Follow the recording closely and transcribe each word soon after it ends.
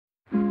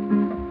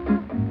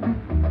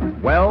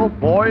Well,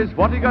 boys,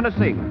 what are you gonna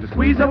sing? To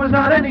squeeze there was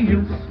not any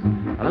use.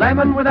 A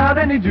lemon without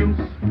any juice.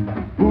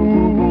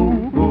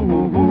 Boo, boo,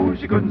 boo, boo.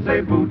 She couldn't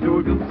say boo to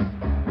a goose.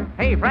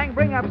 Hey, Frank,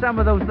 bring up some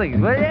of those things,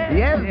 will you?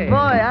 Yes, boy,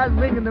 I was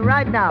thinking them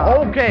right now.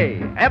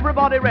 Okay,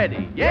 everybody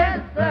ready?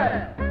 Yes,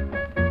 sir.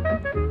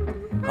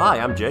 Hi,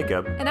 I'm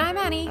Jacob. And I'm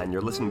Annie. And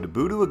you're listening to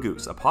Boo to a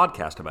Goose, a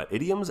podcast about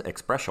idioms,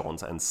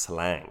 expressions, and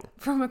slang.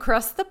 From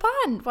across the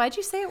pond. Why'd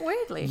you say it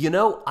weirdly? You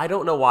know, I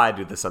don't know why I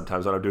do this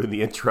sometimes when I'm doing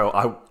the intro.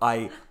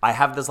 I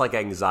have this like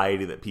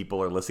anxiety that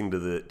people are listening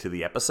to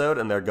the episode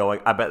and they're going,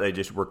 I bet they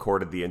just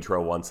recorded the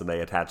intro once and they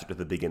attach it to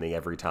the beginning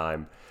every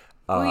time.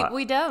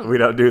 We don't. We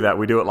don't do that.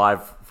 We do it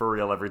live for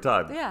real every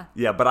time. Yeah.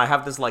 Yeah, but I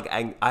have this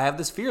I have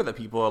this fear that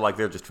people are like,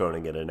 they're just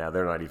phoning it in now.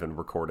 They're not even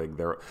recording.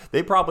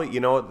 They probably, you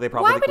know, they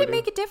probably. Why would it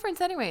make a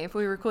difference anyway if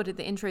we recorded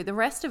the intro? The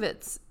rest of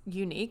it's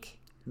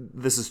unique.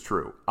 This is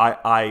true.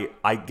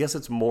 I guess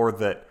it's more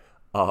that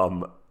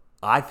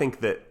I think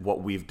that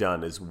what we've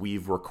done is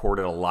we've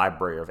recorded a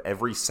library of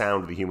every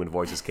sound the human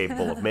voice is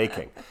capable of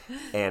making.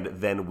 And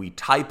then we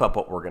type up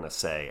what we're going to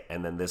say.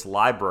 And then this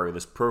library,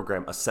 this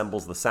program,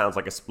 assembles the sounds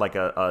like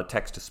a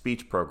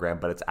text-to-speech program,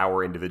 but it's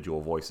our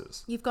individual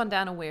voices. You've gone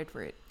down a weird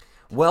route.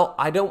 Well,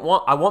 I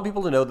want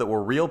people to know that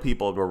we're real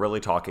people and we're really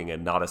talking,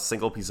 and not a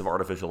single piece of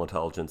artificial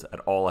intelligence at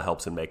all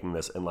helps in making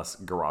this unless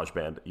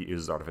GarageBand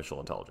uses artificial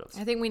intelligence.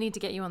 I think we need to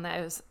get you on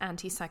those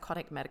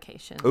antipsychotic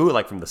medication. Ooh,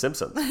 like from The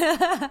Simpsons.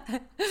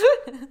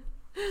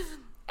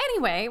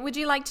 Anyway, would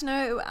you like to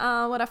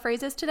know what our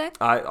phrase is today?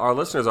 Our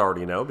listeners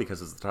already know because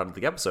it's the title of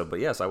the episode, but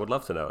yes, I would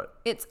love to know it.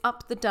 It's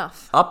Up the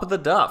Duff. Up the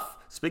Duff.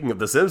 Speaking of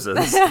The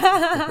Simpsons,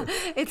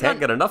 can't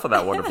get enough of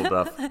that wonderful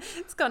Duff.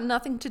 It's got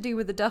nothing to do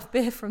with the Duff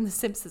beer from The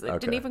Simpsons.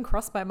 It didn't even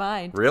cross my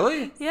mind.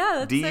 Really? Yeah,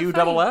 that's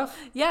D-U-double-F?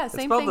 Yeah, it's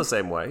same spelled thing. the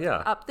same way, yeah.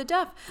 Up the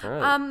Duff. All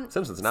right.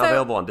 Simpsons, now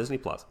available on Disney+.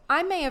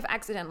 I may have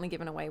accidentally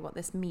given away what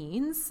this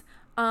means.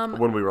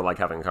 When we were like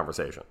having a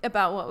conversation.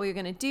 About what we were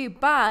going to do,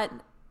 but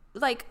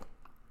like,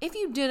 if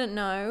you didn't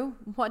know,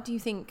 what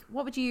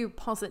would you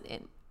posit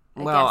in?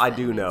 Well, I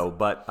do know,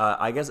 but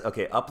I guess,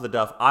 okay, up the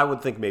Duff, I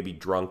would think maybe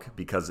drunk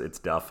because it's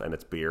Duff and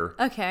it's beer.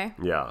 Okay.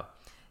 Yeah.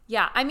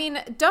 Yeah, I mean,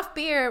 Duff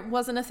beer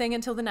wasn't a thing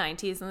until the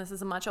 90s, and this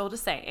is a much older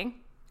saying.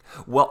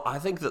 Well, I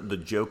think that the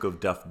joke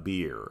of Duff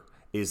beer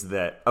is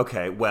that,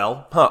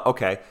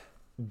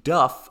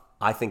 Duff,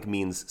 I think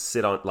means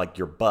sit on, like,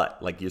 your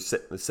butt, like you're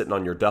sitting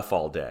on your Duff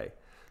all day.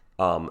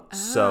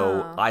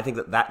 So I think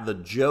that the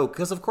joke,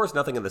 because of course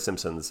nothing in The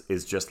Simpsons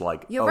is just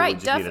like, you're right, we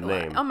just Duff, need a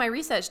name. On my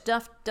research,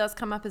 Duff does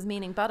come up as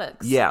meaning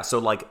buttocks. Yeah, so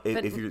like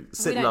if you're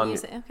sitting on,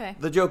 okay.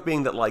 The joke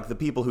being that like the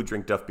people who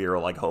drink Duff beer are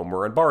like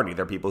Homer and Barney.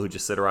 They're people who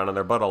just sit around on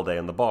their butt all day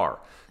in the bar.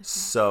 Okay.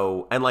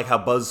 So, and like how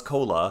Buzz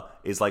Cola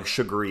is like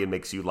sugary and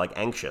makes you like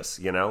anxious,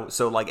 you know?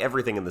 So like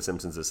everything in The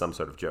Simpsons is some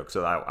sort of joke.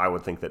 So I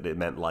would think that it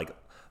meant like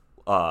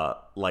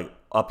up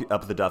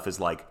the Duff is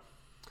like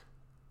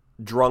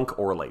drunk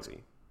or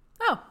lazy.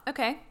 Oh,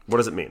 okay. What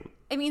does it mean?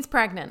 It means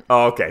pregnant.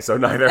 Oh, okay. So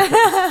neither.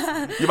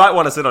 You might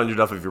want to sit on your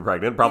Duff if you're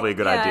pregnant. Probably a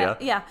good idea.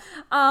 Yeah.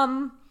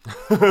 And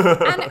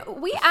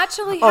we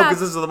actually have... Oh, because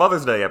this is the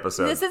Mother's Day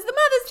episode. This is the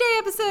Mother's Day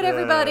episode,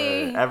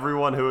 everybody.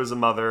 Everyone who is a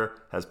mother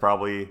has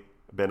probably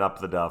been up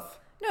the Duff.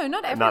 No,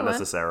 not everyone. Not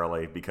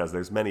necessarily, because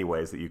there's many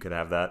ways that you could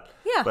have that.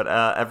 Yeah. But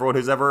everyone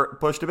who's ever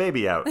pushed a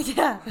baby out.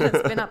 Yeah,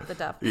 has been up the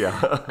Duff.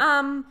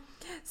 Yeah.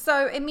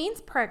 So it means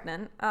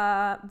pregnant. There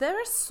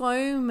are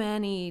so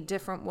many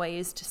different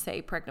ways to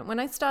say pregnant. When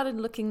I started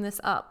looking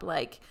this up,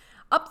 like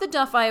up the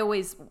Duff, I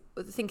always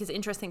think is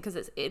interesting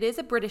because it is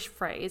a British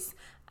phrase,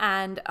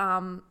 and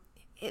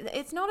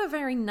it's not a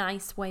very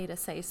nice way to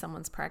say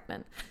someone's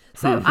pregnant.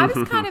 So I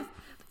was kind of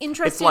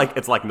interested.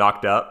 It's like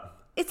knocked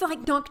up. It's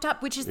like knocked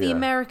up, which is the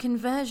American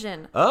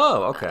version.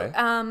 Oh, okay.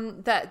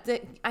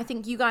 That I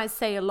think you guys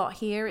say a lot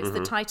here. It's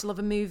the title of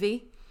a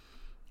movie.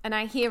 And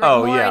I hear it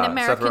more in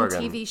American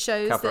TV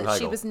shows Katherine that Heigl.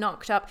 she was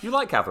knocked up. You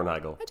like Katherine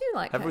Heigl? I do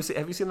like her.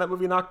 Have you seen that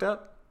movie Knocked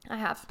Up? I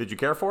have. Did you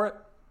care for it?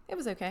 It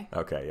was okay.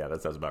 Okay, yeah,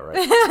 that sounds about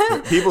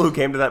right. People who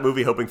came to that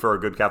movie hoping for a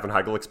good Katherine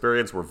Heigl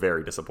experience were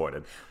very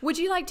disappointed. Would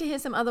you like to hear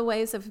some other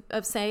ways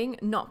of saying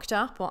knocked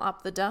up or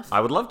up the Duff? I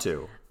would love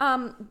to.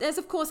 There's,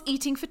 of course,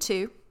 eating for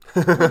two. I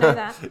know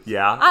that.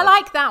 Yeah. I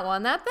like that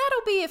one. That'll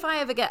be, if I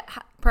ever get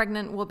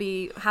pregnant, will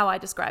be how I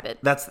describe it.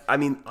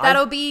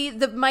 That'll be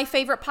my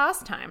favorite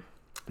pastime.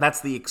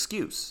 That's the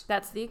excuse.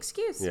 That's the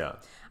excuse. Yeah.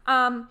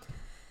 You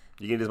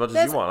can eat as much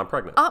as you want. I'm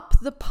pregnant. Up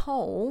the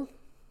pole.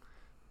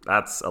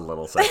 That's a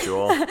little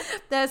sexual.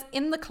 There's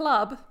in the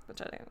club,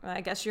 which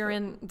I guess you're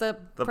in the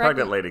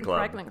pregnant lady club.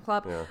 Pregnant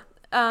club.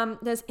 Yeah.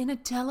 There's in a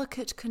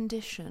delicate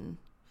condition.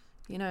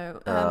 You know,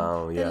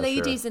 the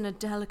lady's in a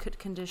delicate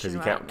condition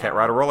because you right can't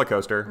ride a roller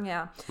coaster.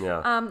 Yeah.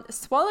 Yeah.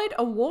 Swallowed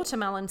a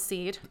watermelon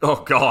seed.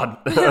 Oh, God.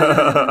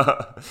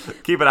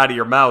 Keep it out of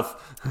your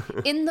mouth.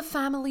 In the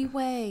family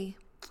way.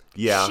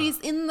 Yeah. She's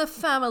in the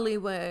family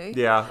way.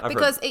 Yeah.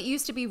 Because it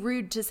used to be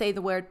rude to say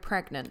the word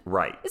pregnant.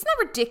 Right. Isn't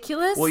that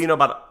ridiculous? Well, you know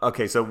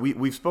okay, so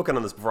we've spoken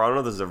on this before. I don't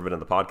know if this has ever been in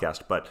the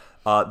podcast, but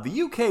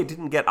the UK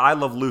didn't get I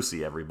Love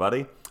Lucy,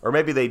 everybody. Or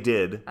maybe they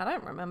did. I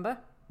don't remember.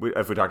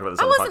 If we talked about this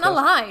I on the wasn't podcast.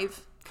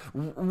 alive.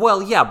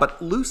 Well, yeah,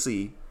 but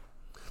Lucy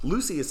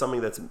is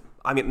something that's,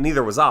 I mean,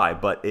 neither was I,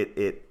 but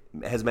it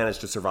has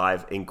managed to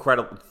survive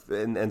incredible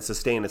and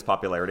sustain its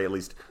popularity, at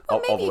least all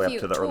the way up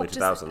to the early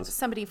 2000s.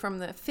 Somebody from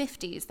the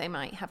 50s, they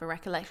might have a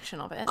recollection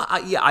of it.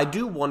 Yeah, I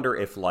do wonder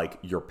if, like,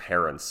 your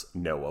parents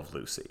know of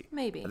Lucy.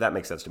 Maybe. That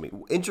makes sense to me.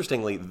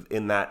 Interestingly,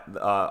 in that,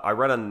 I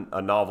read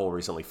a novel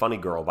recently, Funny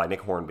Girl, by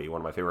Nick Hornby,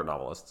 one of my favorite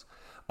novelists.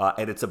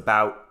 And it's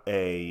about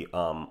a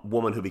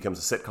woman who becomes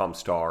a sitcom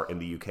star in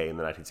the UK in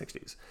the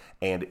 1960s.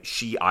 And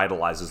she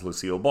idolizes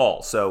Lucille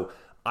Ball. So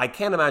I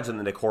can't imagine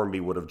that Nick Hornby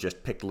would have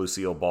just picked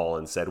Lucille Ball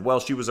and said, well,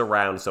 she was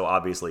around, so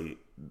obviously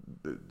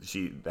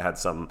she had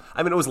some...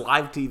 I mean, it was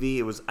live TV.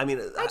 It was... I mean...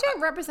 I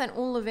don't represent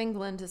all of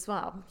England as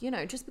well. You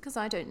know, just because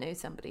I don't know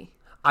somebody.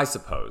 I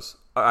suppose.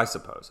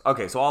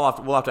 Okay, so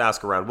we'll have to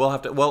ask around. We'll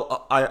have to...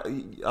 Well,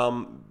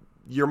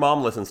 your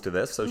mom listens to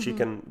this, so she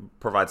can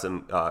provide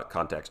some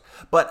context.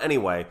 But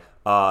anyway,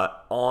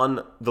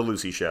 on the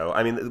Lucy show,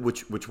 I mean,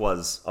 which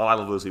was on I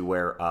Love Lucy,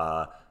 where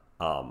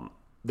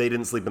they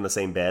didn't sleep in the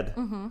same bed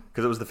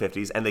because it was the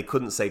 50s, and they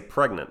couldn't say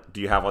pregnant.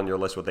 Do you have on your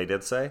list what they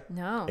did say?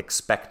 No.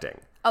 Expecting.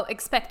 Oh,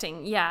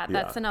 expecting. Yeah,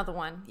 that's another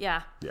one.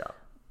 Yeah. Yeah.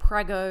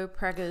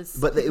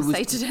 Preggers. But it was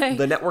say today.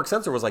 The network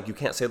censor was like, you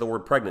can't say the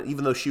word pregnant,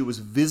 even though she was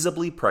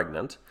visibly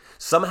pregnant.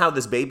 Somehow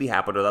this baby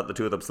happened without the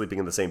two of them sleeping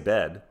in the same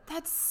bed.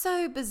 That's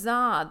so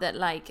bizarre that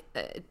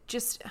it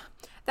just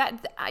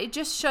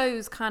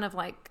shows kind of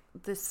like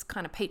this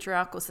kind of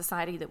patriarchal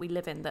society that we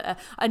live in, that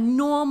a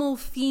normal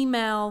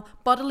female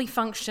bodily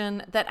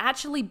function that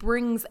actually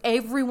brings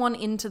everyone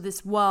into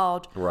this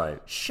world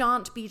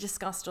shan't be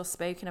discussed or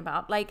spoken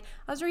about. Like,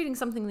 I was reading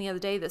something the other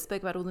day that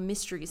spoke about all the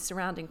mysteries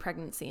surrounding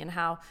pregnancy and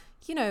how,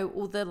 you know,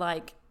 all the,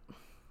 like,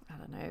 I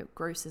don't know,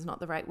 gross is not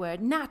the right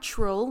word.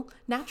 Natural's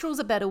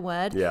a better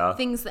word. Yeah.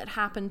 Things that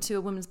happen to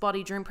a woman's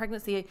body during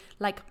pregnancy,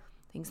 like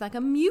things like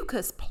a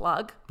mucus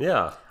plug.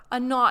 Yeah. Are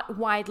not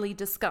widely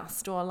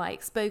discussed or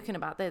like spoken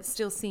about. They're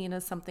still seen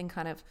as something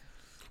kind of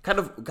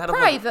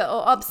private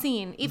or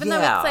obscene, even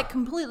though it's like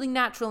completely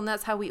natural and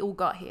that's how we all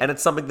got here. And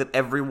it's something that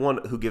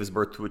everyone who gives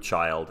birth to a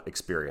child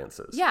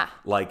experiences. Yeah.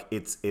 Like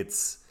it's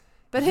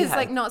But it's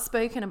like not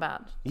spoken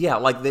about. Yeah,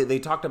 like they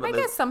talked about I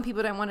guess some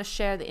people don't want to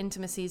share the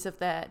intimacies of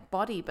their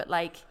body, but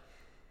like,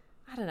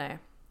 I don't know.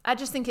 I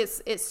just think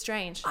it's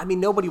strange. I mean,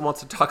 nobody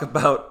wants to talk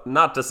about,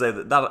 not to say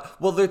that,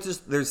 well,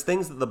 there's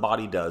things that the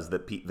body does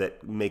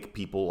that make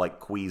people like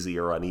queasy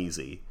or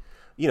uneasy.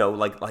 You know,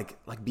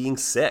 like being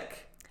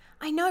sick.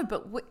 I know,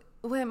 but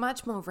we're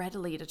much more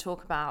readily to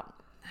talk about,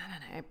 I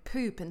don't know,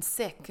 poop and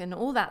sick and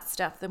all that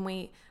stuff than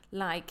we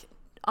like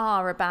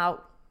are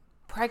about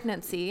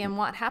pregnancy and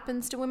what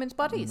happens to women's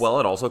bodies.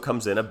 Well, it also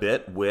comes in a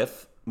bit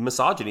with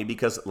misogyny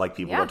because like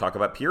people don't talk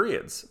about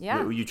periods.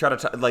 Yeah. You try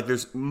to like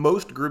there's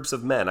most groups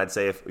of men, I'd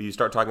say if you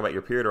start talking about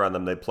your period around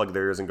them, they plug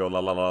their ears and go la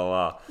la la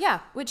la. Yeah,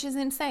 which is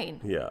insane.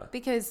 Yeah.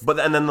 Because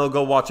and then they'll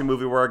go watch a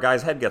movie where a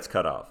guy's head gets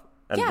cut off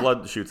and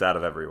blood shoots out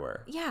of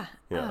everywhere. Yeah.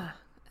 Yeah.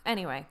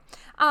 Anyway,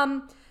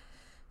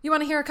 you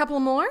want to hear a couple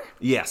more?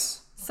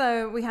 Yes.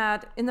 So we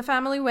had In the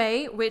Family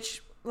Way,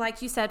 which,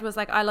 like you said, was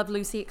like I Love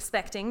Lucy,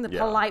 expecting, the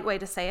polite way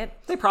to say it.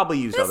 They probably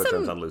used other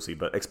terms on Lucy,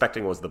 but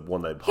expecting was the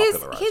one they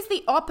popularized. Here's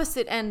the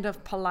opposite end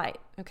of polite.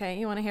 Okay,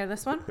 you want to hear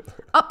this one?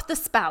 Up the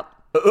spout.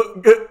 That's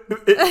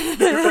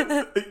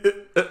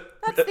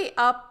the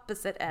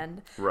opposite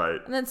end. Right.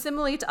 And then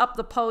similarly to up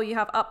the pole, you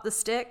have up the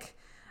stick.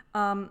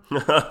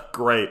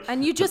 Great.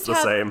 And you just it's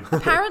have, the same.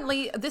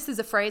 Apparently, this is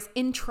a phrase,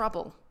 in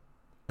trouble.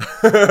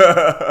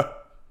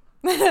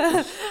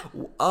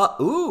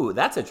 Ooh,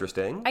 that's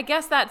interesting. I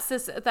guess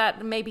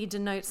that maybe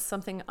denotes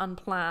something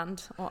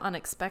unplanned or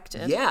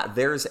unexpected. Yeah,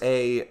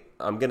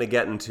 I'm going to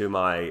get into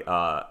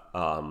my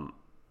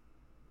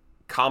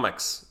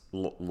comics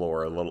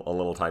lore a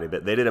little tiny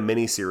bit. They did a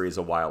mini series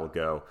a while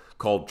ago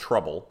called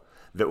Trouble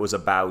that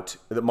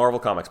Marvel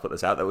Comics put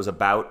this out, that was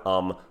about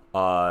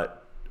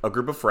a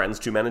group of friends,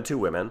 2 men and 2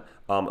 women,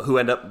 who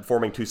end up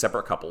forming 2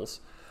 separate couples.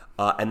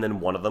 And then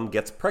one of them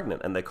gets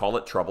pregnant, and they call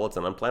it Trouble. It's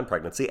an unplanned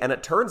pregnancy, and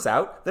it turns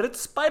out that it's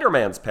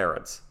Spider-Man's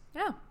parents.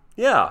 Yeah.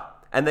 Yeah,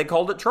 and they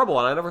called it Trouble,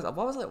 and I never thought,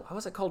 why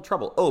was it called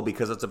Trouble? Oh,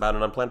 because it's about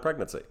an unplanned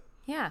pregnancy.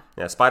 Yeah.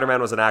 Yeah, Spider-Man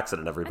was an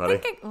accident,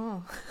 everybody.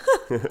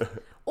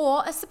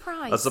 Or a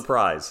surprise. A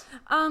surprise.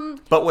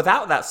 But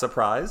without that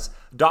surprise,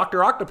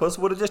 Dr. Octopus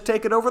would have just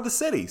taken over the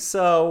city,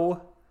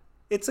 so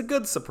it's a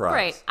good surprise.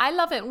 Great. I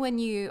love it when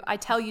I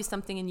tell you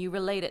something and you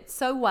relate it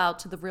so well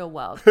to the real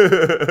world.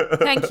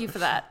 Thank you for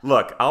that.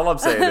 Look, all I'm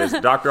saying is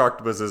Dr.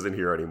 Octopus isn't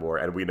here anymore,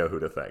 and we know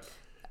who to thank.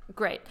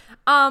 Great.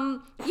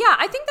 Yeah,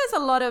 I think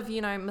there's a lot of,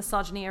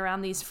 misogyny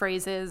around these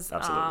phrases.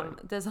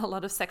 Absolutely. There's a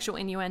lot of sexual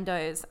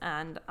innuendos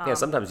and... yeah,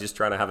 sometimes you're just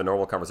trying to have a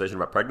normal conversation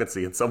about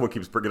pregnancy and someone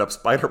keeps bringing up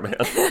Spider-Man.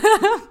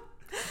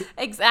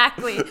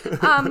 Exactly.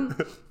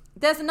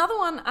 There's another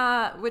one,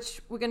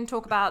 which we're going to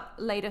talk about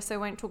later, so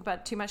we won't talk about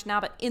it too much now,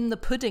 but In the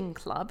Pudding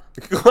Club.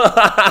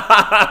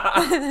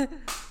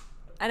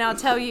 And I'll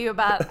tell you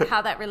about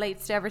how that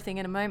relates to everything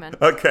in a moment.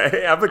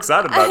 Okay, I'm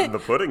excited about In the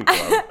Pudding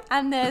Club.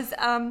 And there's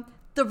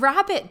The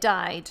Rabbit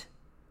Died.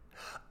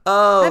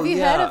 Oh, Have you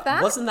yeah. heard of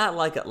that? Wasn't that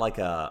like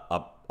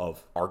a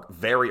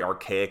very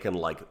archaic and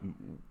like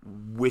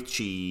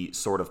witchy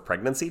sort of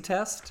pregnancy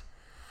test?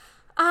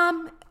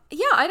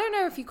 Yeah, I don't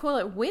know if you call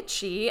it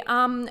witchy,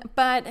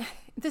 but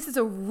this is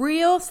a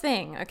real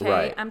thing, okay?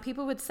 Right. And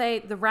people would say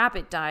the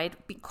rabbit died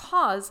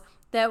because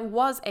there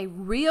was a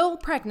real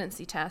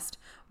pregnancy test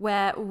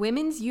where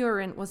women's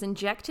urine was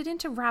injected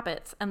into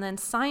rabbits, and then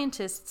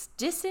scientists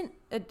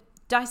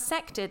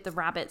dissected the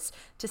rabbits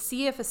to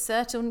see if a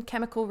certain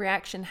chemical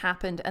reaction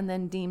happened and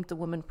then deemed the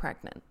woman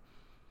pregnant.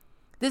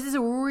 This is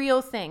a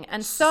real thing.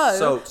 And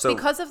so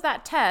because of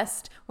that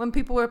test, when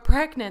people were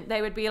pregnant,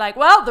 they would be like,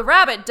 well, the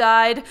rabbit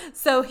died,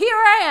 so here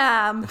I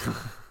am.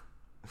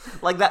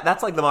 Like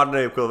that's like the modern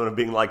day equivalent of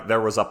being like, there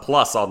was a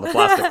plus on the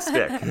plastic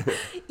stick.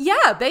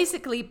 Yeah,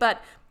 basically.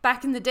 But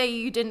back in the day,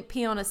 you didn't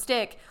pee on a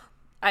stick.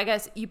 I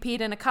guess you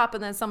peed in a cup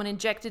and then someone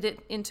injected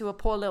it into a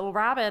poor little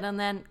rabbit and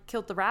then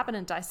killed the rabbit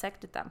and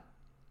dissected them.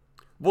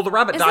 Well, the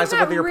rabbit dies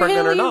whether you're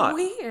pregnant or not.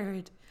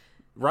 Weird.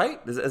 Right?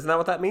 Isn't that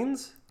what that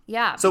means?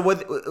 Yeah. So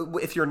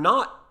if you're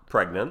not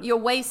pregnant, you're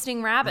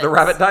wasting rabbits. The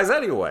rabbit dies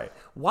anyway.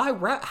 Why?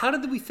 How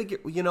did we figure?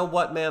 You know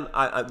what, man?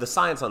 The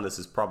science on this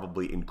is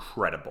probably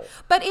incredible.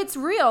 But it's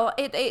real.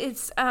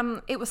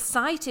 It was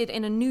cited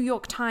in a New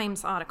York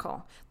Times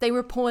article. They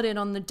reported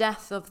on the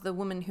death of the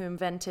woman who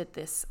invented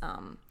this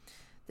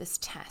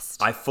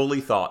test. I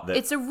fully thought that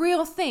it's a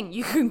real thing.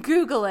 You can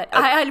Google it.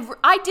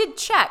 I did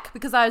check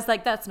because I was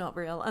like, that's not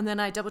real, and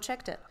then I double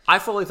checked it. I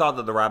fully thought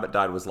that the rabbit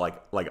died was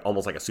like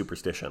almost like a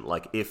superstition.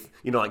 Like if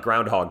like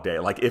Groundhog Day.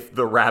 Like if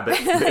the rabbit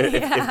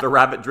if the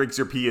rabbit drinks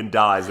your pee and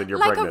dies, then you're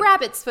like pregnant. A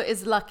rabbit's foot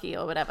is lucky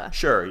or whatever.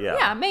 Sure, yeah.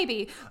 Yeah,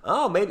 maybe.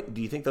 Oh, maybe.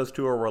 Do you think those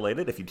two are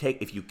related? If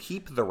you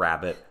keep the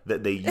rabbit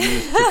that they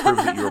use to prove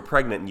that you were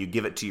pregnant and you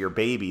give it to your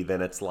baby,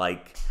 then it's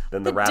like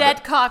then the rabbit,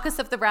 dead carcass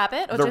of the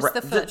rabbit, or just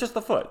the foot? Just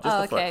the foot.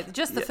 Okay,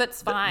 just the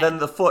foot's fine. Then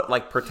the foot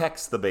like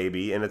protects the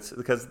baby, and it's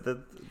because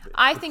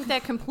I think they're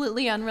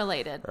completely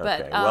unrelated.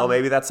 Okay. But Well,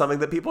 maybe that's something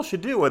that people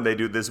should do when they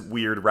do this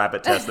weird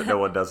rabbit test that no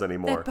one does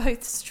anymore. They're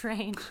both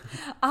strange.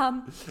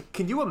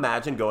 Can you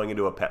imagine going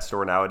into a pet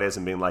store nowadays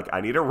and being like, I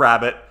need a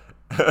rabbit.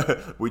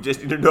 We just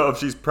need to know if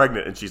she's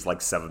pregnant, and she's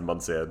like 7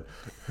 months in.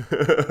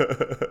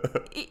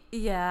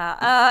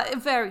 Yeah,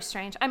 very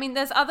strange. I mean,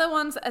 there's other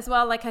ones as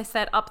well. Like I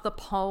said, up the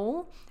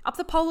pole. Up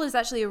the pole is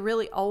actually a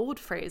really old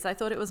phrase. I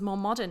thought it was more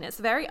modern. It's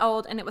very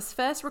old, and it was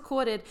first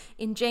recorded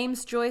in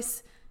James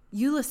Joyce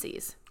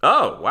Ulysses.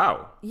 Oh,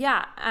 wow.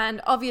 Yeah, and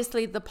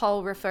obviously the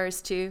pole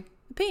refers to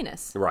the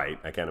penis. Right.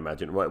 I can't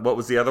imagine. What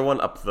was the other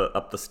one? Up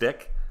the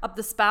stick? Up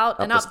the spout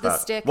and up the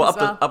stick well, as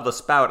well. Up the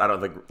spout, I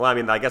don't think... Well, I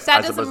mean, I guess I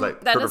suppose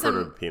like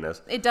perverted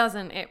penis. It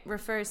doesn't. It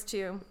refers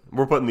to...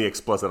 We're putting the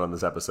explicit on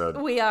this episode.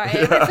 We are.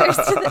 It refers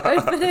to the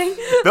opening.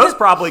 Those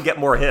probably get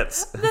more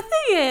hits. The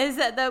thing is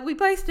that we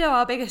both know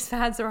our biggest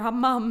fans are our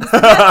mums.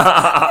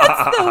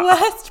 That's the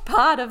worst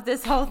part of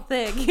this whole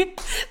thing.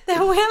 That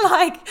we're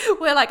like,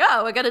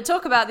 oh, we're going to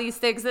talk about these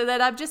things. And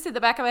then I'm just in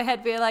the back of my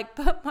head being like,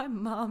 but my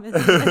mom is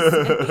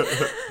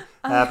listening.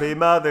 Happy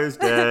Mother's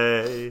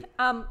Day.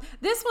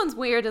 This one's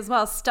weird as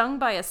well. Stung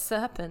by a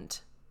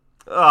serpent.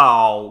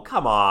 Oh,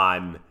 come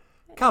on.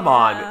 Come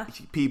on,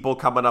 people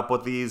coming up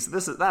with these.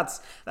 That's that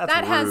rude.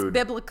 Has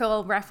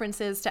biblical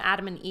references to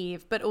Adam and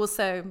Eve, but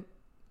also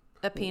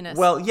a penis.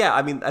 Well, yeah,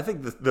 I mean, I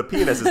think the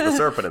penis is the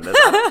serpent in this.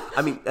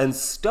 I mean, and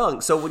stung.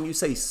 So when you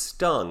say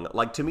stung,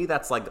 like to me,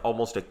 that's like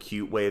almost a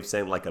cute way of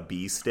saying like a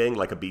bee sting,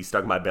 like a bee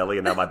stung my belly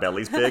and now my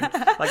belly's big.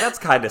 Like that's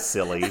kind of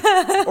silly.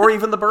 Or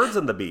even the birds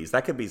and the bees.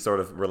 That could be sort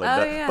of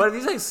related. Yeah. But if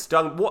you say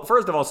stung, well,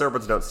 first of all,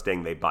 serpents don't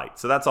sting, they bite.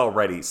 So that's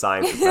already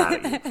science is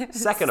mad at you.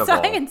 Second of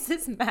all, science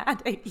is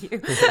mad at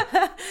you.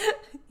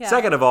 Yeah.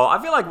 Second of all,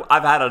 I feel like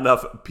I've had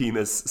enough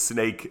penis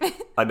snake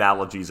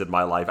analogies in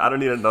my life. I don't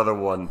need another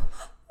one.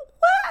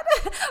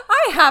 What?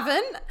 I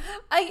haven't.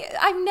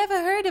 I've never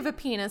heard of a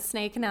penis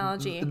snake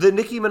analogy. The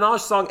Nicki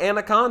Minaj song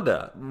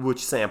Anaconda,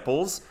 which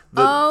samples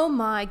oh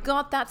my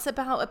god, that's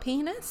about a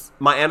penis?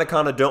 My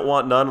anaconda don't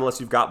want none unless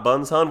you've got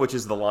buns, hun, which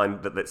is the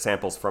line that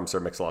samples from Sir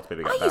Mix-a-Lot's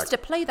Baby Got Back. I used to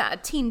play that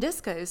at teen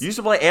discos. You used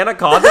to play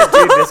Anaconda at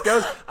teen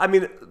discos? I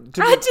mean,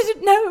 I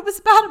didn't know it was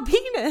about a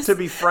penis. To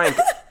be frank,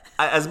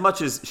 as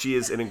much as she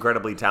is an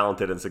incredibly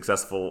talented and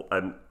successful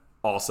and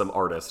awesome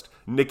artist,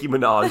 Nicki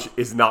Minaj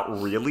is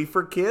not really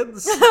for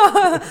kids.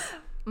 I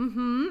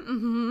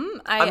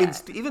mean,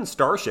 even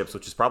Starships,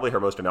 which is probably her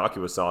most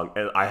innocuous song,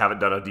 and I haven't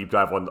done a deep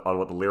dive on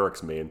what the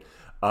lyrics mean.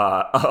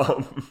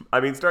 I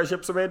mean,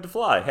 starships are made to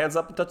fly. Hands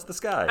up and touch the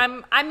sky.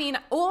 I mean,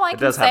 all I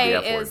can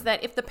say is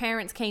that if the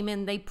parents came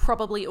in, they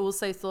probably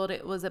also thought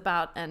it was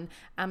about an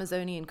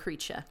Amazonian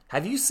creature.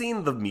 Have you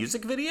seen the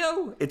music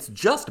video? It's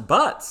just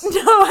butts. No,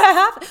 I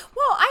haven't.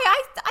 Well,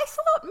 I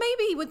thought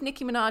maybe with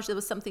Nicki Minaj there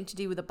was something to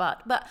do with a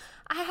butt, but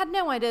I had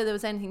no idea there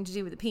was anything to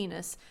do with a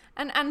penis.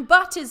 And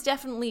butt is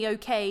definitely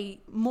okay,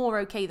 more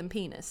okay than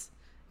penis,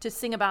 to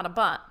sing about a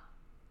butt.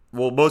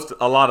 Well,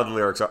 a lot of the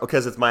lyrics are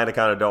because it's mine to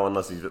kind of don't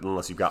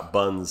unless you've got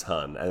buns,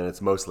 hun, and it's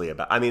mostly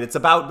about. I mean, it's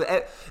about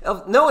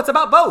no, it's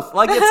about both.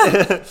 Like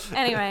it's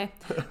Anyway,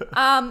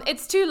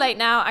 it's too late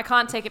now. I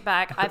can't take it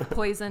back. I've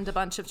poisoned a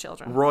bunch of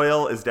children.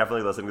 Royal is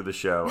definitely listening to the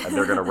show, and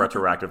they're going to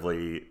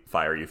retroactively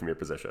fire you from your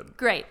position.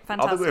 Great, I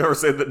don't think fantastic. we ever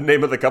said the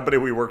name of the company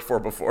we worked for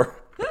before.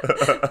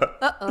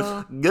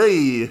 Uh-oh.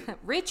 Gay.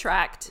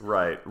 Retract.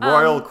 Right,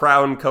 Royal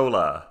Crown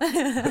Cola,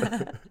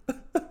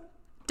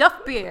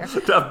 Duff beer.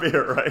 Duff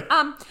beer,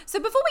 right? So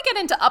before we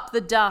get into Up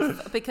the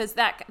Duff, because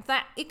that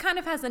it kind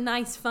of has a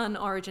nice, fun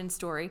origin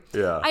story.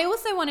 Yeah. I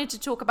also wanted to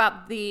talk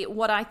about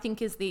what I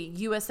think is the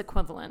US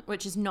equivalent,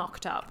 which is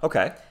Knocked Up.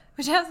 Okay.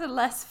 Which has a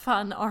less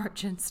fun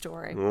origin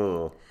story.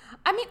 Ooh.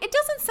 I mean, it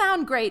doesn't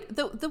sound great.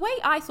 The way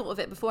I thought of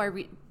it before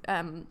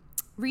I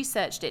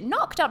researched it,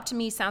 Knocked Up to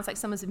me sounds like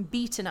someone's been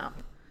beaten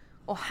up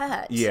or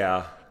hurt.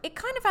 Yeah. It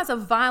kind of has a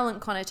violent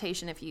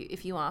connotation, if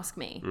you ask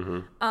me.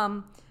 Mm-hmm.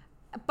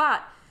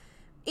 But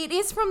it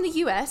is from the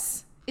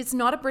US. It's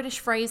not a British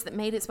phrase that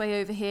made its way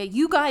over here.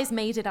 You guys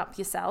made it up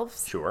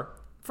yourselves. Sure.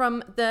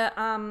 From the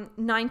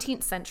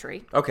 19th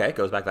century. Okay,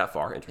 goes back that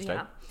far. Interesting.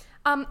 Yeah.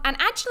 And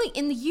actually,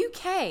 in the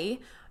UK,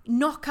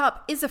 knock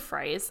up is a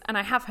phrase, and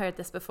I have heard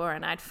this before,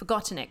 and I'd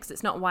forgotten it because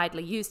it's not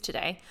widely used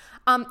today.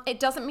 It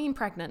doesn't mean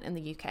pregnant in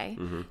the UK.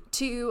 Mm-hmm.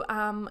 To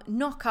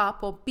knock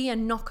up or be a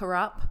knocker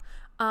up,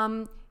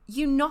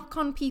 you knock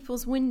on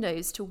people's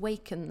windows to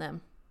waken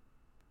them.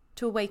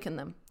 To wake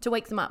them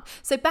up.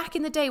 So back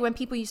in the day when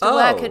people used to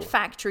work at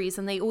factories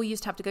and they all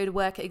used to have to go to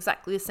work at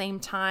exactly the same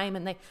time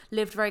and they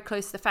lived very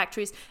close to the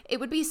factories, it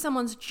would be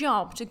someone's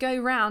job to go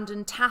round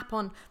and tap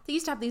on. They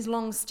used to have these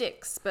long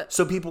sticks, but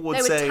so people would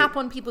they would say, tap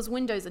on people's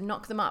windows and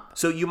knock them up.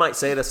 So you might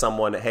say to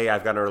someone, "Hey,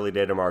 I've got an early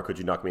day tomorrow. Could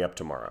you knock me up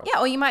tomorrow?"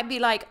 Yeah, or you might be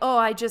like, "Oh,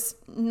 I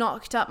just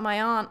knocked up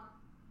my aunt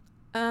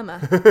Irma,"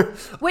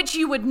 which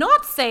you would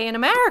not say in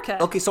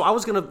America. Okay, so I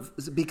was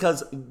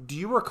because do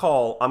you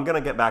recall? I'm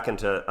gonna do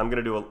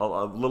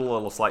a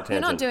little slight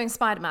tangent. You're not doing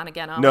Spider-Man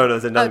again, are we? No,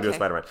 this has nothing to do with Okay.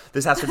 Spider-Man.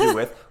 This has to do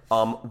with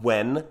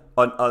when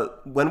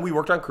we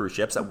worked on cruise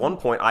ships. At one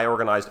point, I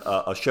organized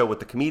a show with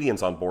the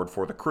comedians on board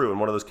for the crew, and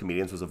one of those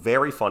comedians was a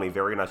very funny,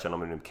 very nice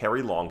gentleman named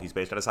Kerry Long. He's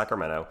based out of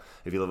Sacramento.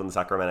 If you live in the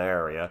Sacramento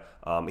area,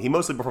 he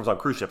mostly performs on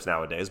cruise ships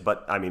nowadays,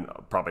 but I mean,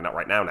 probably not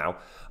right now.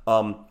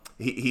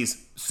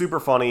 He's super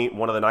funny,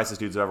 one of the nicest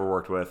dudes I've ever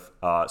worked with,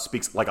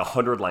 speaks like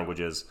 100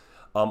 languages.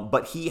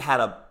 But he had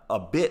a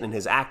bit in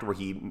his act where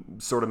he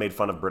sort of made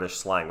fun of British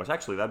slang, which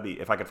actually that'd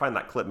be, if I could find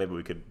that clip, maybe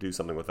we could do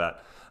something with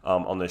that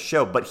on this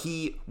show. But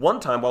he, one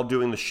time while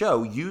doing the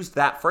show, used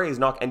that phrase,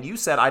 knock, and you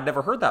said I'd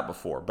never heard that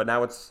before, but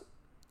now it's...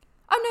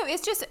 Oh, no,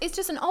 it's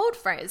just an old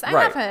phrase. I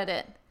Right. have heard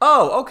it.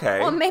 Oh,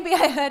 okay. Or maybe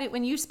I heard it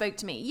when you spoke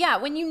to me. Yeah,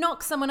 when you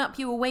knock someone up,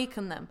 you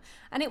awaken them.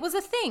 And it was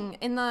a thing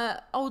in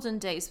the olden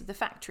days with the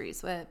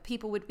factories where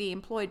people would be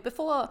employed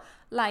before,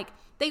 like,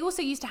 they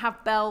also used to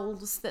have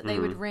bells that they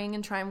would ring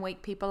and try and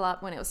wake people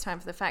up when it was time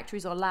for the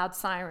factories, or loud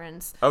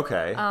sirens.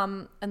 Okay.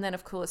 And then,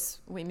 of course,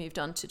 we moved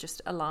on to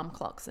just alarm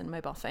clocks and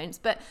mobile phones.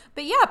 But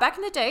yeah, back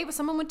in the day,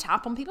 someone would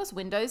tap on people's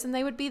windows and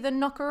they would be the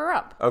knocker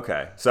up.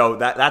 Okay. So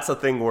that's a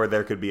thing where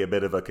there could be a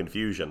bit of a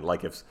confusion.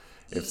 Like if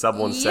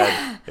someone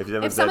Yeah.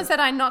 said... If someone said,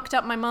 I knocked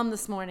up my mum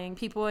this morning,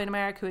 people in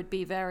America would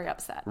be very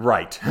upset.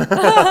 Right. But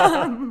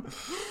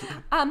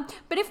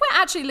if we're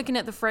actually looking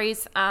at the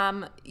phrase,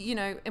 and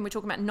we're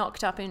talking about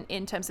knocked up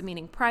in terms of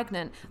meaning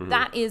pregnant,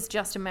 that is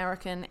just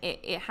American.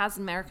 It has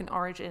American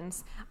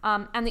origins.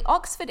 And the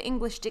Oxford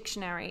English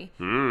Dictionary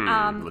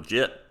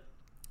Legit.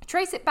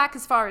 trace it back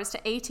as far as to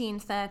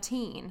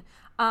 1813.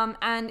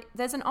 And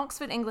there's an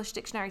Oxford English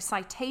Dictionary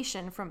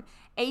citation from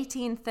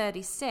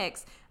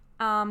 1836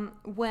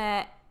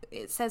 where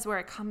it says where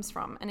it comes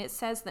from. And it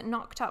says that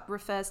knocked up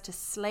refers to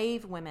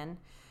slave women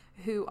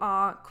who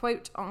are,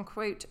 quote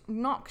unquote,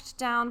 knocked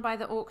down by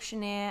the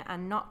auctioneer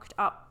and knocked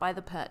up by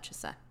the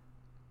purchaser.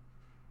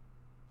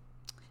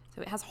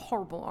 So it has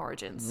horrible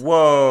origins.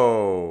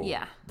 Whoa.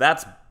 Yeah.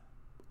 That's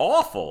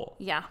awful.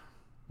 Yeah.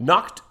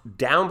 Knocked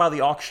down by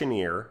the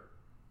auctioneer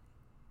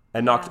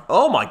and knocked...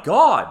 Oh, my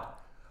God.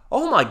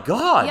 Oh, my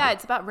God. Yeah,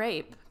 it's about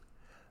rape.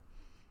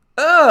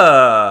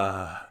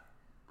 No.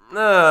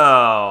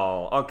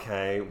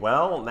 Okay.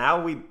 Well,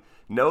 now we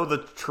know the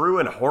true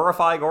and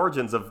horrifying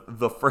origins of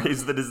the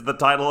phrase that is the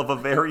title of a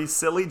very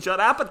silly Judd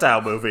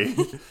Apatow movie.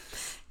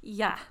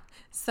 Yeah.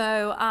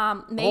 So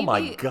maybe... Oh,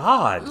 my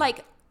God.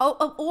 Like,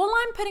 all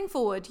I'm putting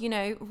forward,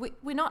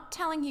 we're not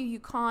telling you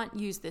can't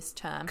use this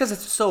term. Because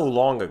it's so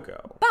long ago.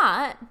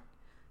 But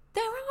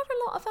there are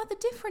a lot of other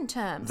different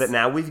terms. That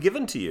now we've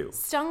given to you.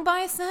 Stung by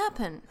a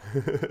serpent.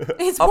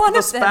 It's Up one the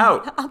of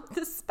spout. them. Up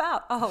the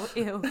spout. Oh,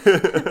 ew.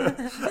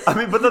 I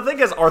mean, but the thing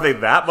is, are they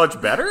that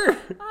much better?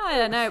 I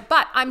don't know.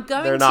 But I'm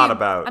going They're not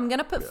about- I'm going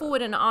to put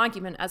forward an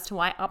argument as to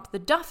why Up the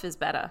Duff is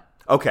better.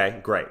 Okay,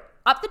 great.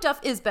 Up the Duff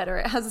is better.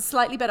 It has a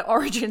slightly better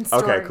origin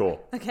story. Okay,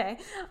 cool. Okay.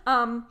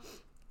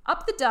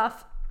 Up the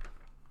Duff,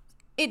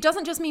 it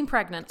doesn't just mean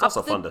pregnant. It's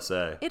also fun to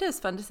say. It is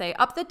fun to say.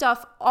 Up the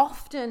Duff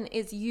often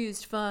is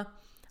used for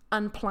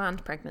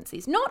unplanned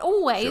pregnancies. Not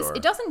always. Sure.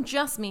 It doesn't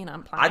just mean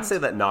unplanned. I'd say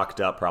that knocked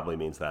up probably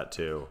means that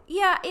too.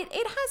 Yeah, it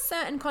has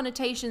certain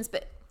connotations,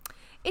 but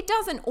it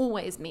doesn't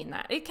always mean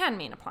that. It can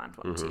mean a planned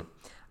one too.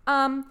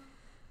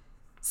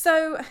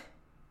 So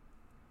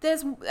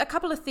there's a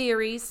couple of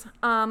theories.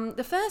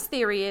 The first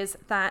theory is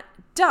that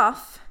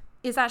Duff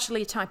is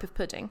actually a type of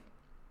pudding.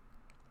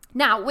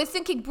 Now, we're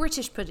thinking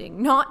British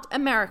pudding, not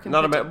American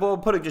pudding. Well,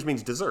 pudding just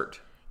means dessert.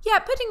 Yeah,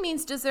 pudding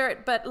means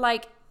dessert, but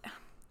like,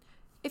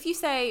 if you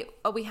say,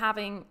 are we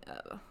having...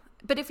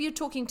 but if you're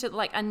talking to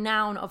like a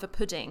noun of a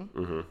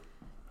pudding,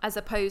 as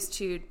opposed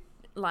to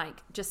like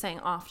just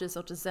saying afters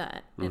or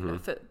dessert,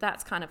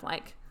 that's kind of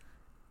like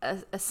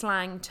a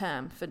slang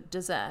term for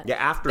dessert. Yeah,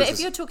 afters. But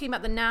if you're talking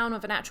about the noun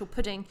of an actual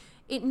pudding,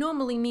 it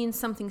normally means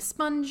something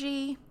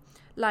spongy,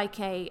 like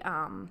a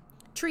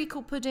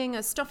treacle pudding,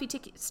 a toffee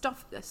sticky.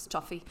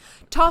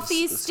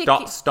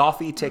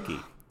 Stoffy ticky.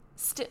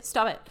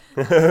 Stop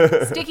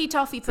it. Sticky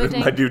toffee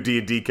pudding. My new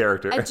D&D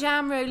character. A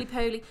jam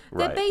roly-poly.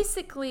 They're Right.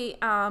 basically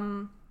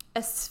a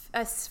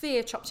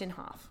sphere chopped in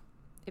half,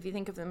 if you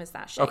think of them as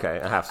that shape. Okay,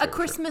 a half A sphere,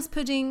 Christmas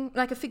pudding,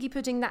 like a figgy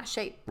pudding, that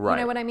shape. Right.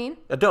 You know what I mean?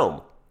 A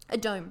dome. A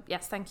dome.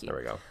 Yes, thank you. There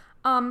we go.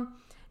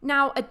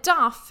 Now, a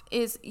duff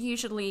is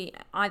usually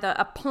either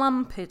a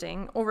plum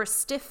pudding or a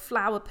stiff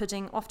flour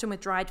pudding, often with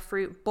dried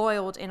fruit,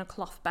 boiled in a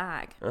cloth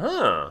bag.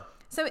 Ah.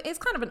 So it's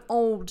kind of an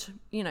old,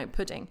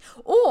 pudding.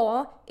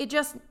 Or it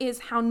just is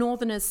how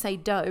Northerners say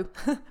dough,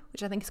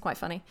 which I think is quite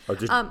funny. Or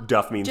just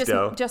duff means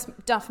dough. Just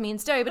duff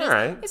means dough, but All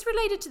right. it's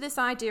related to this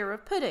idea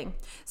of pudding.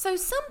 So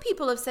some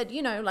people have said,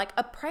 like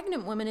a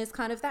pregnant woman is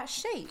kind of that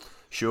shape.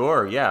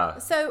 Sure, yeah.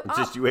 So It's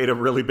just you ate a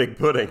really big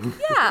pudding.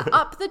 Yeah,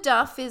 up the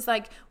duff is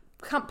like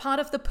part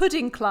of the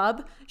pudding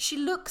club. She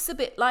looks a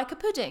bit like a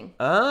pudding.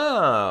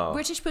 Oh.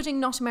 British pudding,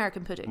 not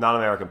American pudding. Not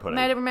American pudding.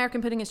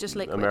 American pudding is just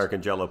liquid.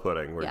 American Jello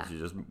pudding, where Yeah. you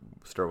just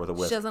stir it with a She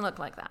whisk. doesn't look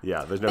like that.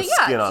 Yeah, there's no But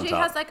skin on she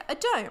top. has like a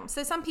dome.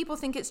 So some people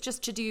think it's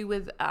just to do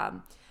with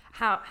how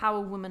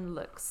a woman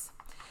looks.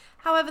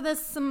 However,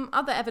 there's some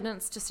other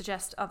evidence to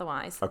suggest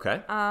otherwise.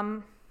 Okay.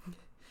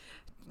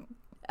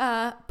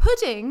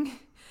 Pudding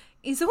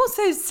is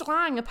also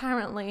slang,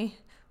 apparently,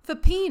 for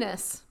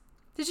penis.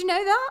 Did you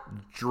know that?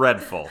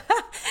 Dreadful.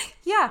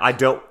 Yeah. I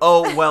don't.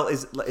 Oh well,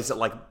 is it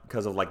like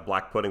because of like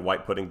black pudding,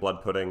 white pudding,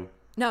 blood pudding?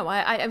 No,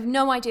 I have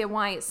no idea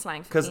why it's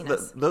slang for Because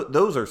penis.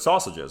 those are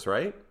sausages,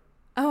 right?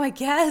 Oh, I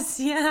guess,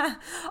 yeah.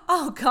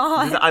 Oh,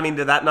 God.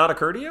 Did that not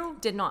occur to you?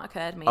 Did not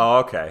occur to me. Oh,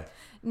 okay.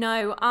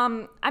 No,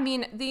 I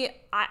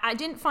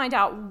didn't find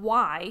out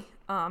why.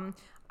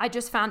 I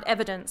just found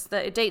evidence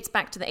that it dates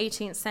back to the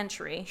 18th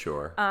century.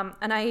 Sure.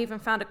 And I even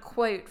found a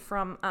quote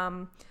from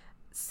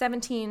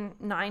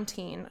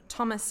 1719,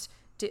 Thomas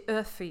de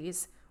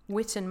Urfey's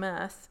Wit and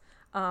Mirth.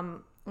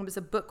 It was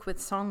a book with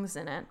songs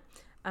in it.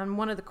 And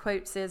one of the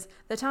quotes is,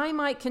 that I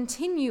might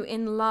continue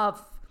in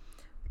love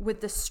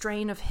with the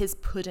strain of his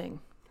pudding.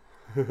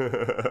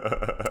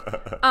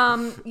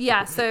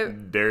 Yeah, so...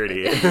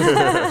 Dirty.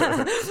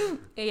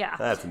 Yeah.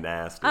 That's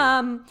nasty.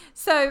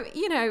 So,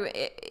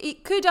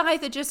 it could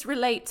either just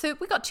relate... So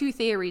we got two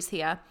theories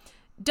here.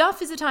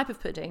 Duff is a type of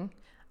pudding.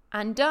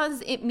 And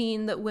does it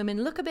mean that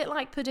women look a bit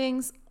like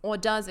puddings? Or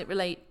does it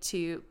relate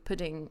to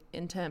pudding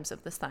in terms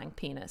of the slang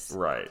penis?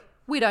 Right.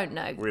 We don't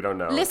know. We don't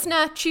know.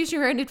 Listener, choose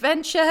your own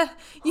adventure.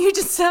 You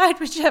decide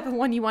whichever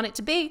one you want it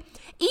to be.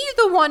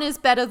 Either one is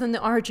better than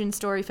the origin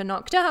story for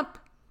Knocked Up.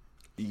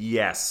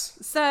 Yes.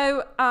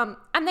 So, and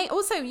they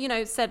also,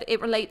 said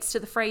it relates to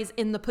the phrase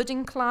in the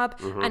pudding club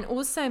and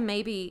also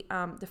maybe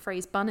the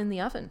phrase bun in the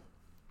oven.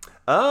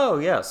 Oh,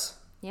 yes.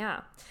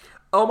 Yeah.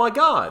 Oh, my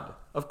God.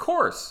 Of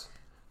course.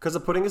 Because the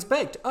pudding is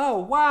baked. Oh,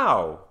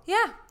 wow.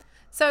 Yeah.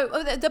 So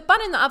the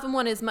bun in the oven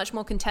one is much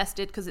more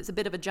contested because it's a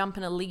bit of a jump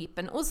and a leap.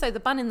 And also the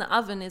bun in the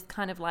oven is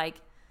kind of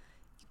like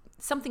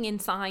something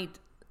inside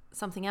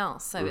something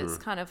else. So it's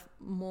kind of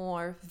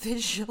more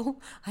visual,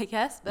 I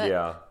guess. But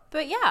yeah.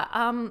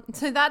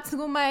 So that's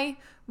all my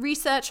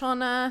research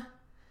on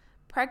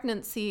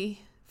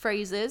pregnancy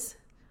phrases.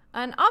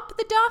 And up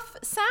the duff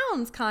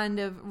sounds kind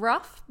of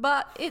rough,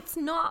 but it's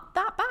not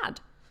that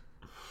bad.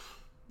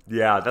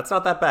 Yeah, that's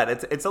not that bad.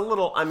 It's a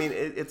little, I mean,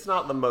 it's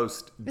not the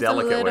most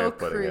delicate way of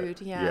putting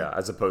crude, it. yeah. Yeah,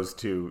 as opposed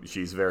to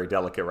she's very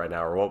delicate right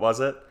now, or what was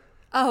it?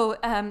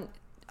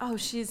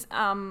 She's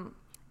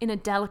in a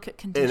delicate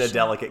condition. In a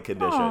delicate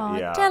condition, Aw,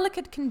 yeah.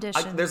 Delicate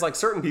condition. There's like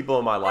certain people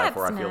in my life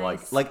where I feel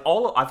nice.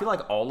 I feel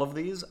like all of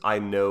these, I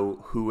know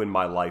who in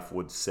my life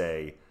would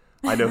say.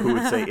 I know who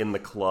would say in the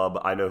club.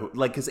 I know who,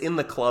 because in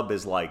the club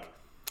is like,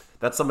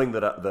 that's something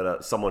that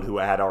someone who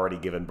had already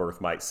given birth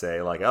might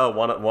say, like, oh,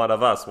 one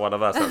of us,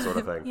 that sort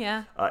of thing.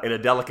 Yeah. In a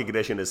delicate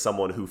condition is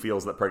someone who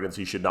feels that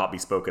pregnancy should not be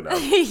spoken of.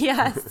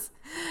 Yes.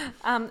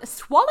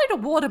 Swallowed a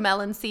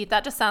watermelon seed.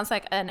 That just sounds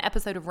like an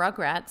episode of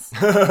Rugrats.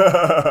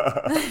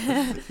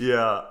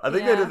 Yeah, I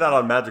think they did that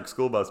on Magic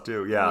School Bus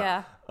too.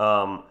 Yeah.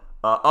 Yeah.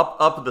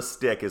 Up the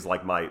stick is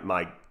like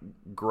my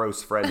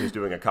gross friend who's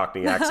doing a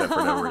Cockney accent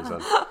for no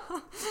reason.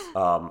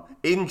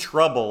 In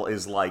trouble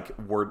is like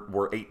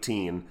we're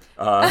 18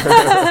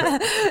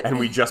 and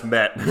we just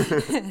met.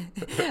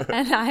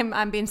 And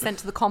I'm being sent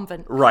to the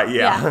convent. Right,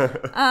 yeah.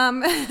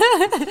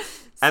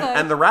 So-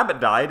 and the rabbit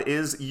died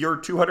is you're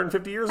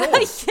 250 years old.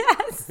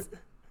 Yes.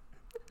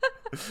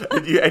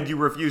 and you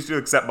refuse to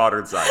accept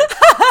modern science.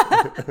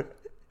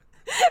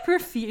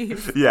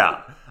 Refuse.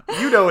 Yeah.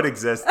 You know it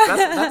exists.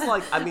 That's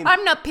like, I mean...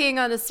 I'm not peeing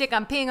on a stick,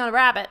 I'm peeing on a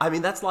rabbit. I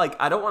mean, that's like,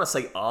 I don't want to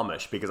say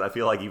Amish, because I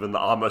feel like even the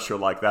Amish are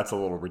like, that's a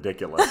little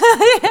ridiculous.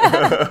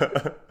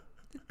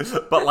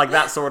 But like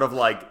that sort of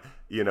like,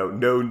 we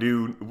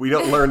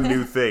don't learn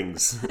new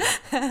things.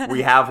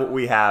 We have what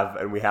we have,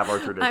 and we have our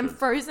traditions. I'm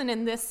frozen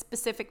in this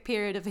specific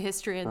period of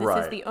history, and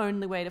this is the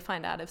only way to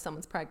find out if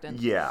someone's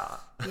pregnant. Yeah.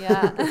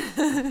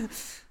 Yeah.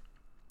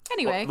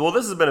 Anyway. Well,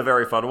 this has been a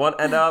very fun one,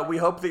 and we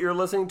hope that you're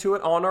listening to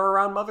it on or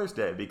around Mother's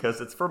Day, because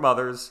it's for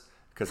mothers,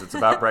 because it's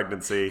about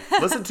pregnancy.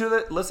 Listen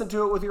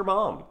to it with your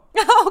mom.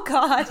 Oh,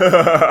 God.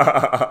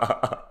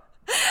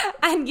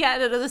 And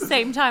yet, at the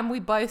same time, we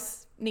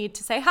both need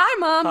to say, hi,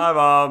 Mom. Hi,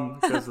 Mom,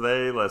 because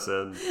they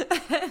listen.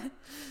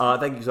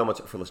 Thank you so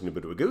much for listening to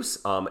Boo to a Goose.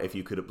 If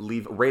you could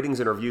leave ratings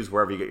and reviews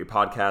wherever you get your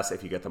podcasts.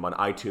 If you get them on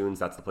iTunes,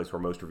 that's the place where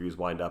most reviews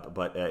wind up.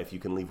 But if you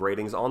can leave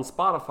ratings on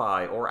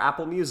Spotify or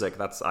Apple Music,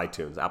 that's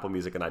iTunes. Apple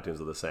Music and iTunes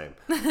are the same.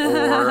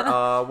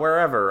 Or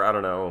wherever, I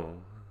don't know.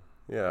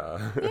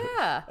 Yeah.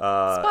 Yeah.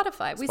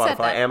 Spotify. We said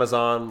that.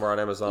 Amazon. We're on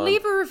Amazon.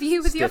 Leave a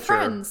review with your Stitcher.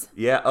 friends.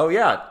 Yeah. Oh,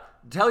 yeah.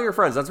 Tell your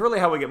friends. That's really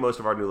how we get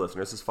most of our new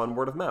listeners, is fun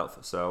word of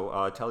mouth.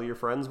 So tell your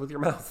friends with your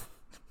mouth.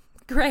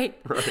 Great.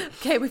 Right.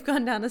 Okay, we've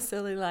gone down a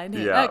silly line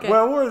here. Yeah. Okay.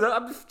 Well,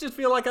 I just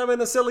feel like I'm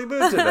in a silly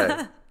mood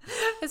today.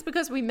 It's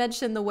because we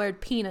mentioned the word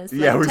penis.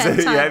 Yeah, like 10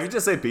 times. Yeah. If you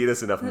just say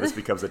penis enough, this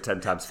becomes a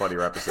 10 times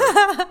funnier episode.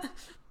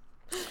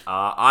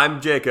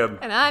 I'm Jacob.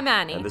 And I'm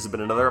Annie. And this has been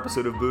another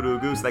episode of Boo to a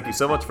Goose. Thank you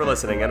so much for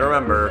listening. And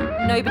remember,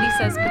 nobody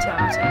says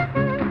potato.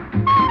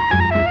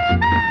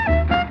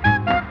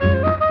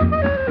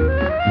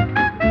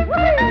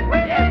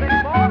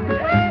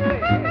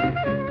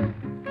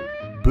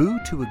 Boo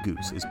to a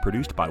Goose is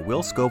produced by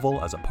Will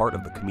Scoville as a part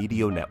of the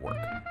Comedio Network.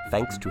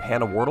 Thanks to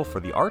Hannah Wardle for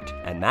the art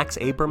and Max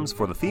Abrams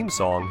for the theme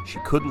song, She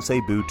Couldn't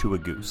Say Boo to a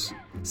Goose.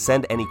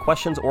 Send any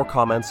questions or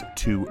comments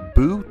to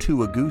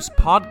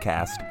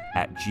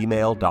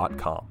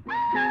bootoagoosepodcast@gmail.com.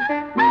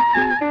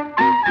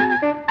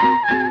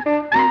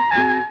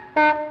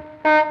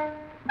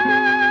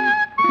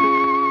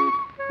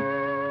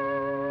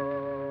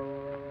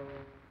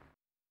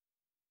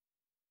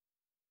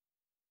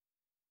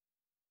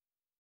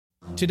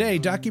 Today,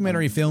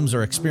 documentary films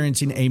are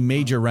experiencing a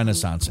major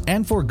renaissance,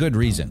 and for good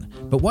reason.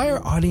 But why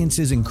are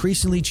audiences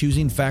increasingly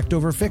choosing fact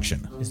over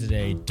fiction? Is it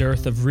a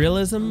dearth of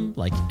realism,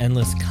 like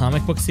endless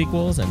comic book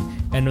sequels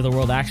and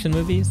end-of-the-world action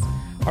movies?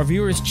 Are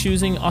viewers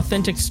choosing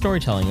authentic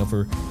storytelling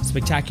over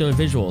spectacular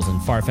visuals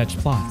and far-fetched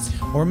plots?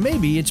 Or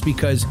maybe it's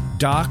because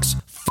docs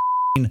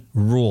f***ing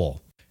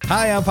rule.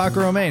 Hi, I'm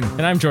Paco Romain.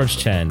 And I'm George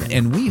Chen.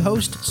 And we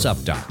host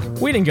SupDoc.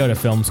 We didn't go to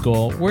film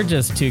school. We're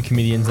just two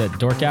comedians that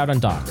dork out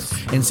on docs.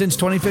 And since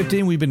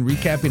 2015, we've been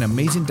recapping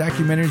amazing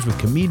documentaries with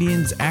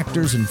comedians,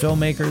 actors, and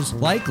filmmakers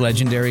like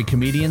legendary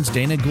comedians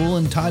Dana Gould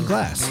and Todd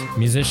Glass.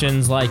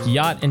 Musicians like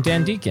Yacht and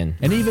Dan Deacon.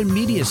 And even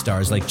media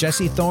stars like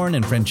Jesse Thorne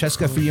and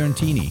Francesca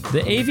Fiorentini.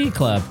 The AV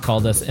Club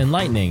called us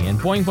enlightening, and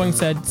Boing Boing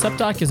said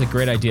SupDoc is a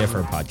great idea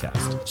for a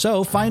podcast.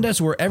 So find us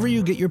wherever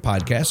you get your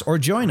podcasts or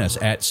join us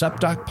at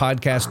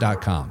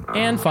supdocpodcast.com.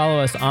 And follow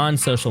us on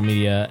social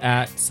media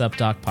at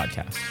SupDoc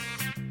Podcast.